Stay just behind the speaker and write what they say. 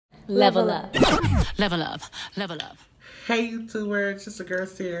Level up. Level up. Level up. Hey YouTuber, it's just a girl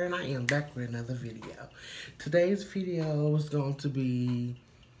here, and I am back with another video. Today's video is going to be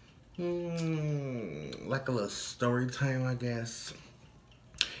like a little story time, I guess.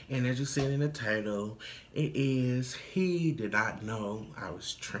 And as you see in the title, it is He Did Not Know I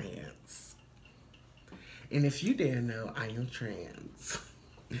Was Trans. And if you didn't know, I am trans.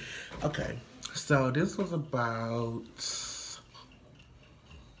 Okay, so this was about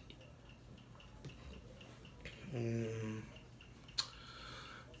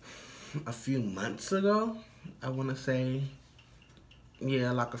a few months ago, I want to say.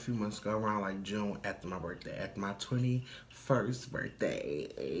 Yeah, like a few months ago, around like June, after my birthday, after my 21st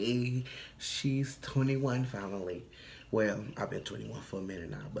birthday. She's 21 finally. Well, I've been 21 for a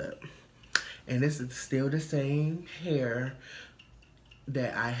minute now, and this is still the same hair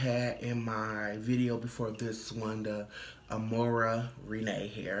that I had in my video before this one, the Amora Renee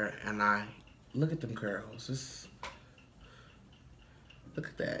hair. And look at them curls. Look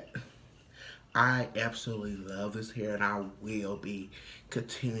at that. I absolutely love this hair, and I will be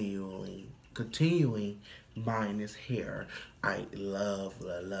continuing buying this hair. I love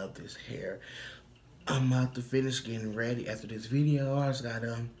this hair. I'm about to finish getting ready after this video. I just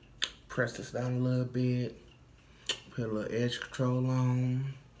gotta press this down a little bit, put a little edge control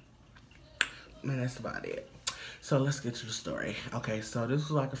on. Man, that's about it. So let's get to the story. Okay, so this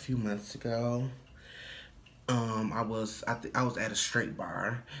was like a few months ago. I was at a straight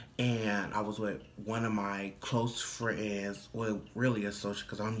bar, and I was with one of my close friends. Well, really associate,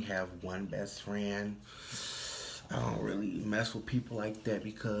 because I only have one best friend. I don't really mess with people like that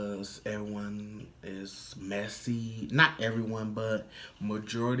because everyone is messy. Not everyone, but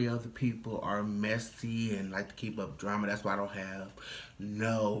majority of the people are messy and like to keep up drama. That's why I don't have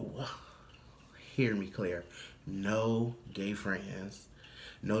hear me clear, no gay friends.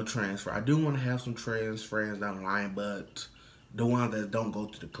 No transfer. I do want to have some trans friends down the line, but the ones that don't go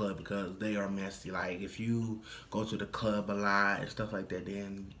to the club because they are messy. Like, if you go to the club a lot and stuff like that,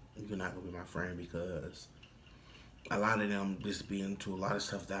 then you're not going to be my friend, because a lot of them just be into a lot of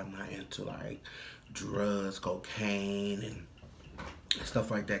stuff that I'm not into, like drugs, cocaine, and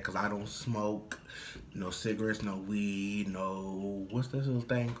stuff like that, because I don't smoke no cigarettes, no weed, no, what's this little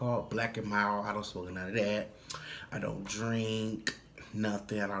thing called? Black and mild. I don't smoke none of that. I don't drink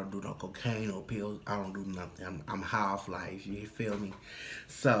nothing. I don't do no cocaine, no pills. I don't do nothing. I'm high off life. You feel me?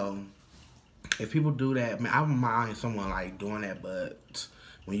 So if people do that, man, I don't mind someone like doing that. But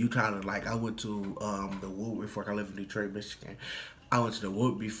when you try to, like, I went to the Wood before. I live in Detroit, Michigan. I went to the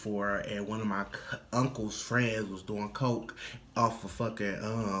Wood before, and one of my uncle's friends was doing coke off of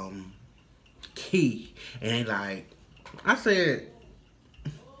fucking Key, and they like, I said,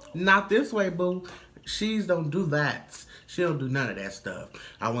 not this way, boo. She's don't do that. She don't do none of that stuff.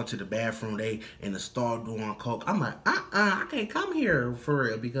 I went to the bathroom, they in the store doing coke. I'm like, I can't come here for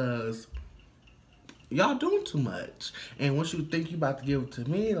real, because y'all doing too much. And once you think you about to give it to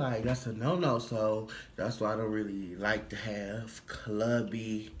me, like, that's a no-no. So that's why I don't really like to have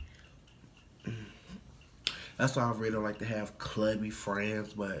clubby. That's why I really don't like to have clubby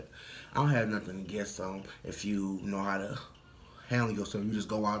friends. But I don't have nothing against them if you know how to handle yourself. You just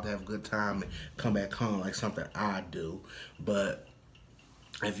go out to have a good time and come back home, like something I do. But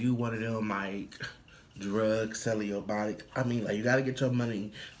if you one of them, like, drug selling your body, I mean, like, you gotta get your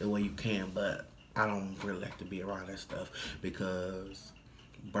money the way you can. But I don't really like to be around that stuff, because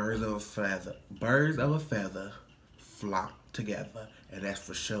birds of a feather flock together, and that's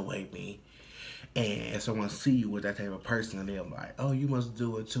for sure ain't me. And if someone see you with that type of person, they're like, oh, you must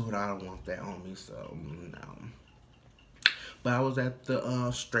do it too, and I don't want that on me. So no. But I was at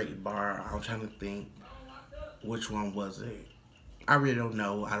the straight bar. I was trying to think, which one was it? I really don't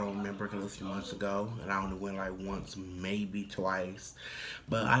know. I don't remember, because it was a few months ago, and I only went like once, maybe twice.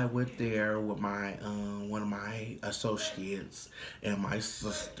 But I went there with my one of my associates and my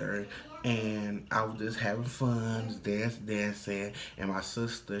sister, and I was just having fun, dancing. And my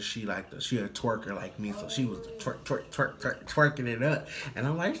sister, she a twerker like me, so she was twerking it up. And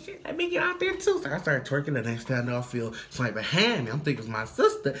I'm like, shit, let me get out there too. So I started twerking. The next thing I know, I feel something behind me. I'm thinking it's my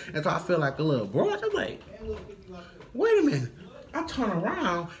sister, and so I feel like a little boy. I'm like, wait a minute. I turn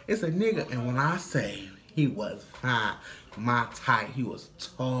around, it's a nigga, and when I say he was fine, my type, he was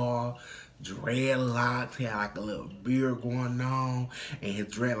tall, dreadlocks, he had like a little beard going on, and his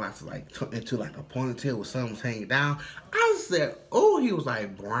dreadlocks like took into like a ponytail with something hanging down. I said, oh, he was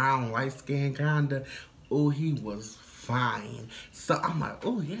like brown, light skin kinda. Oh, he was fine. So I'm like,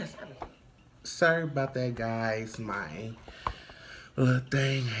 oh yes. Sorry about that, guys. My little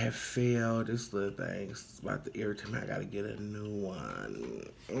thing had failed. This little thing's about to irritate me. I gotta get a new one.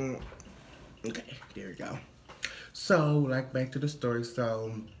 Okay, there we go. So, like, back to the story.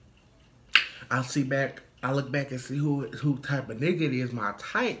 So, I look back and see who type of nigga it is, my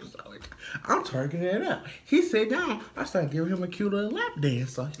type. So I'm turning it up. He sat down. I started giving him a cute little lap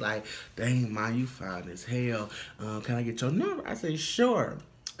dance. So he's like, dang, man, you fine as hell. Can I get your number? I said, sure.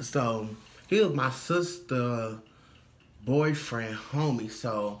 So he was my sister boyfriend homie.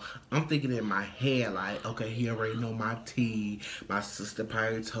 So I'm thinking in my head like, okay, he already know my tea. My sister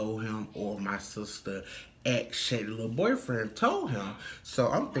probably told him, or my sister ex shady little boyfriend told him. So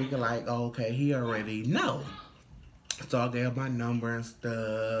I'm thinking like, oh, okay, he already know. So I gave my number and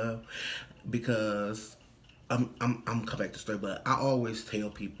stuff because I'm coming back to the story, but I always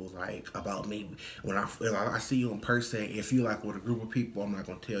tell people like about me when I see you in person. If you like with a group of people, I'm not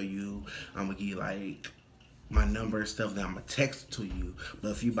gonna tell you. I'm gonna give you like my number and stuff, then I'm gonna text it to you.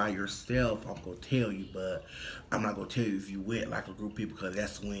 But if you by yourself, I'm gonna tell you. But I'm not gonna tell you if you with like a group of people, because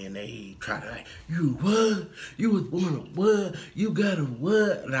that's when they try to like, you what? You was born a what? You got a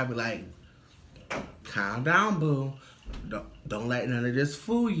what? And I be like, calm down, boo. Don't let none of this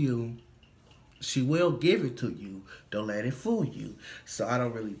fool you. She will give it to you. Don't let it fool you. So I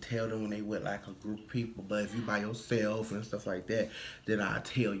don't really tell them when they with like a group of people. But if you by yourself and stuff like that, then I'll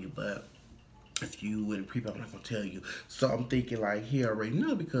tell you. But if you with people, I'm not gonna tell you. So I'm thinking like he already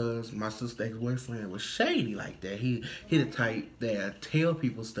know, because my sister's ex-boyfriend was shady like that. He the type that tell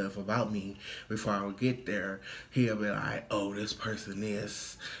people stuff about me before I would get there. He'll be like, oh, this person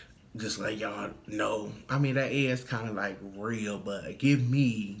is just like y'all know. I mean, that is kind of like real, but give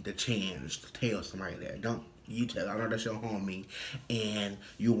me the chance to tell somebody that. Don't you tell. I know that's your homie, and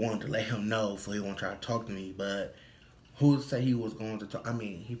you want to let him know before he won't try to talk to me, but who would say he was going to talk? I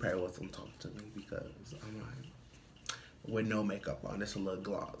mean, he probably wasn't talking to me because I'm like, with no makeup on, just a little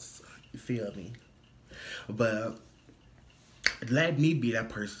gloss. You feel me? But let me be that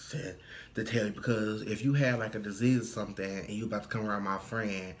person to tell you, because if you have like a disease or something and you about to come around my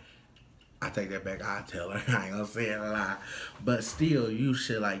friend, I take that back. I tell her. I ain't gonna say it a lot, but still, you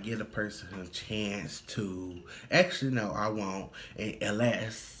should like give a person a chance to. Actually, no, I won't,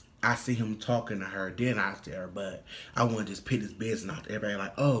 unless I see him talking to her. Then I tell her. But I want to just put his business out to everybody.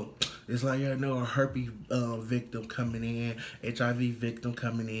 Like, oh, it's like you know a herpes victim coming in, HIV victim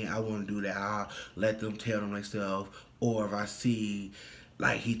coming in. I won't do that. I'll let them tell them themselves. Or if I see,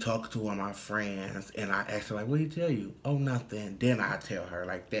 like, he talked to one of my friends, and I asked her, like, what did he tell you? Oh, nothing. Then I tell her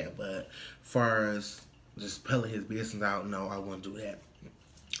like that. But far as just pulling his business out, no, I wouldn't do that.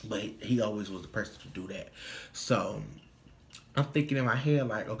 But he always was the person to do that. So I'm thinking in my head,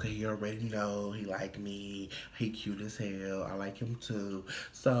 like, okay, he already know he like me. He cute as hell. I like him too.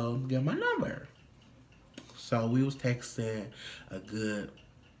 So give him my number. So we was texting a good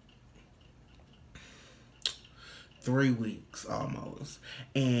 3 weeks almost,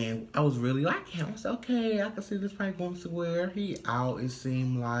 and I was really liking him. I was okay, I can see this probably going somewhere. He out, it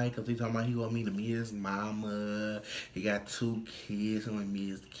seemed like, because he talking about he want me to meet his mama. He got 2 kids, he want me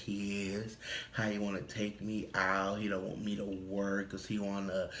his kids. How he want to take me out. He don't want me to work because he want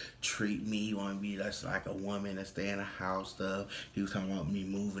to treat me. He want to be just like a woman that stay in the house stuff. He was talking about me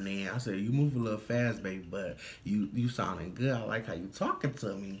moving in. I said, you move a little fast, baby, but you sounding good. I like how you talking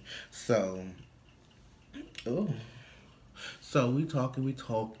to me. So, oh. So we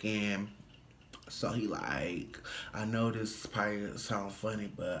talking. So he like, I know this probably sound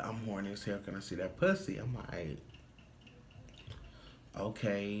funny, but I'm horny as hell. Can I see that pussy? I'm like,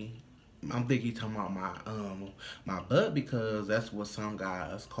 okay. I'm thinking he talking about my butt, because that's what some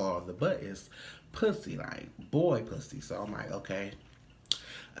guys call the butt, is pussy, like boy pussy. So I'm like, okay.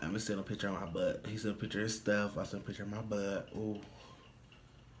 I'm gonna send a picture of my butt. He sent a picture of his stuff. I sent a picture of my butt. Ooh.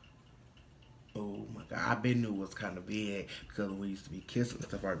 Oh my god, I been knew it was kind of big, because we used to be kissing and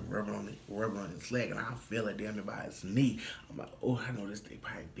stuff, like rubbing on his leg, and I feel it down there by his knee. I'm like, oh, I know this thing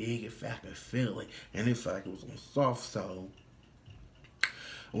probably big and fat, I can feel it, and it felt like it was on soft. So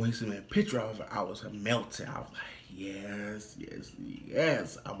when he sent me a picture of it, I was melting. I was like, yes, yes,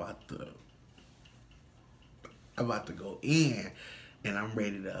 yes, I'm about to go in, and I'm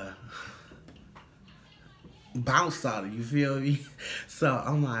ready to bounce out of, you feel me? So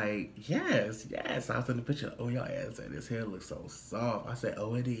I'm like, yes. I was in the picture, oh, your ass said this hair looks so soft. I said,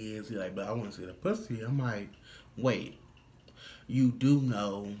 oh, it is. He's like, but I want to see the pussy. I'm like, wait, you do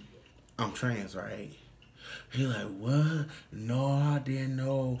know I'm trans, right? He like, what? No, I didn't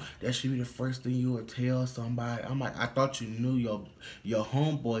know. That should be the first thing you would tell somebody. I'm like, I thought you knew. Your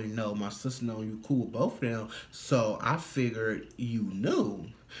homeboy know. My sister know you cool with both of them. So I figured you knew.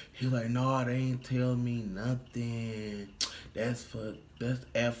 He like, no, they ain't tell me nothing. That's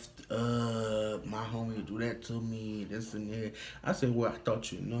effed up. My homie do that to me, this and that. I said, well, I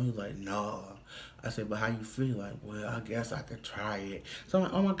thought you know. He's like, no. I said, but how you feel? Like, well, I guess I could try it. So I'm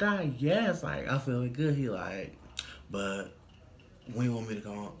like, oh my God, yes. Like, I feel good. He like, but when you want me to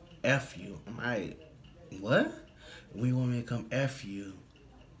come F you? I'm like, what? When you want me to come F you?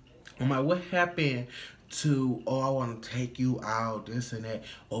 I'm like, what happened to, oh, I want to take you out, this and that.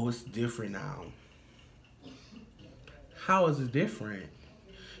 Oh, it's different now. How is it different?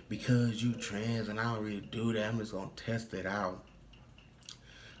 Because you trans and I don't really do that. I'm just going to test it out.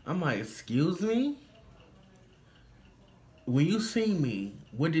 I'm like, excuse me? When you see me,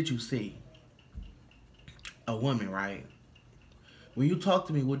 what did you see? A woman, right? When you talk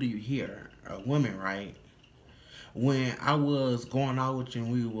to me, what do you hear? A woman, right? When I was going out with you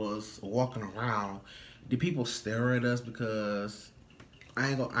and we was walking around, did people stare at us? Because I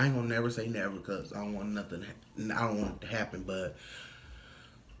ain't gonna never say never, because I don't want nothing. I don't want it to happen. But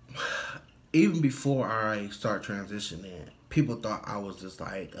even before I start transitioning, people thought I was just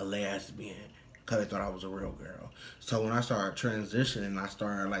like a lesbian, because they thought I was a real girl. So when I started transitioning, I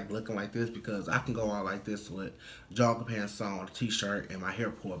started like looking like this, because I can go out like this with jogger pants on, a t-shirt, and my hair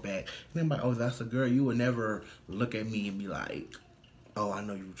pulled back. And I'm like, oh, that's a girl. You would never look at me and be like, oh, I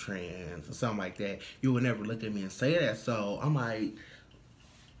know you trans, or something like that. You would never look at me and say that. So I'm like,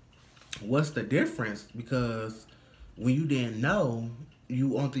 what's the difference? Because when you didn't know,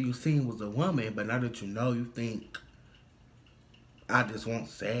 only thing you seen was a woman, but now that you know, you think I just want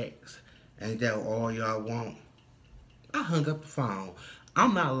sex. Ain't that all y'all want? I hung up the phone.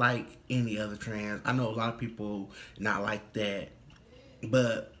 I'm not like any other trans. I know a lot of people not like that,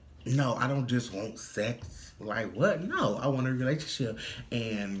 but no, I don't just want sex. Like what? No, I want a relationship.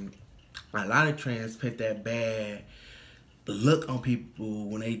 And a lot of trans put that bad look on people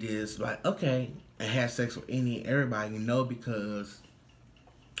when they just like, okay, and have sex with everybody, because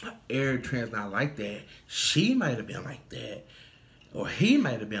every trans not like that. She might have been like that, or he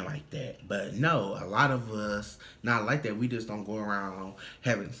might have been like that. But no, a lot of us not like that. We just don't go around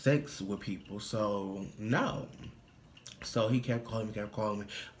having sex with people. So no. So he kept calling me.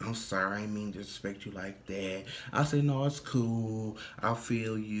 I'm sorry, I didn't mean to disrespect you like that. I said, no, it's cool. I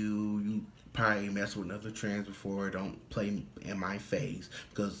feel you. You probably messed with another trans before. Don't play in my face,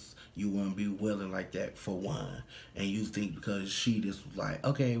 because you wouldn't be willing like that, for one. And you think because she just was like,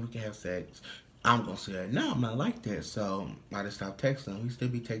 okay, we can have sex, I'm gonna say, no, I'm not like that. So I just stopped texting him. He still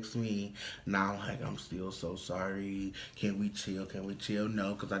be texting me. Now I'm like, I'm still so sorry. Can we chill? Can we chill?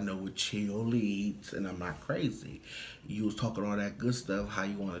 No, because I know what chill leads, and I'm not crazy. You was talking all that good stuff, how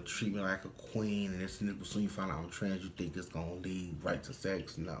you want to treat me like a queen, and as soon you find out I'm trans, you think it's gonna lead right to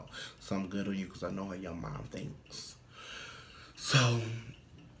sex. No, so I'm good on you, because I know how your mom thinks. So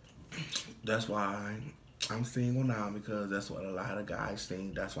that's why I'm single now, because that's what a lot of guys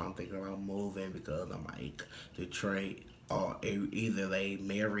think. That's why I'm thinking about moving, because I'm like, the trait, or either they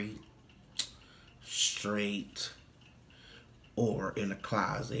married, straight, or in a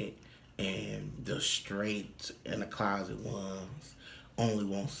closet, and the straight in the closet ones only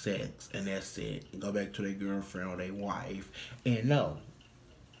want sex, and that's it. Go back to their girlfriend or their wife, and no,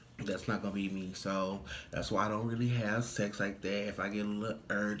 that's not gonna be me. So that's why I don't really have sex like that. If I get a little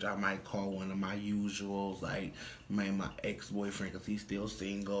urge, I might call one of my usuals, like my ex-boyfriend, because he's still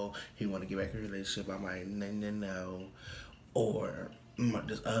single. He want to get back in a relationship. I'm like, no. Or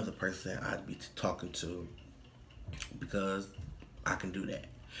this other person I'd be talking to, because I can do that.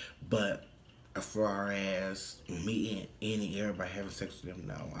 But as far as meeting everybody having sex with them,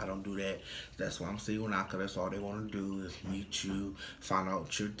 no, I don't do that. That's why I'm single now, because that's all they want to do is meet you, find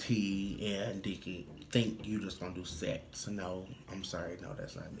out your tea, and they can think you just gonna do sex. No, I'm sorry, no,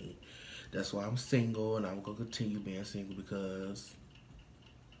 that's not me. That's why I'm single, and I'm gonna continue being single, because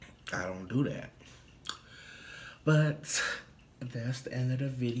I don't do that. But that's the end of the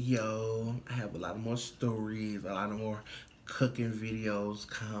video. I have a lot more stories, a lot of more cooking videos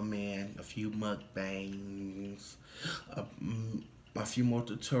coming, a few mukbangs, a few more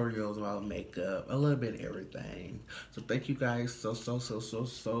tutorials about makeup, a little bit of everything. So thank you guys so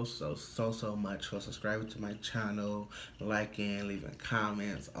much for subscribing to my channel, liking, leaving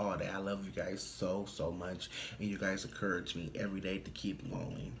comments, all that. I love you guys so much, and you guys encourage me every day to keep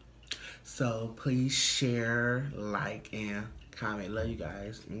going. So please share, like, and comment. Love you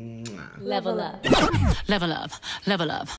guys. Mwah. Level up. Level up. Level up.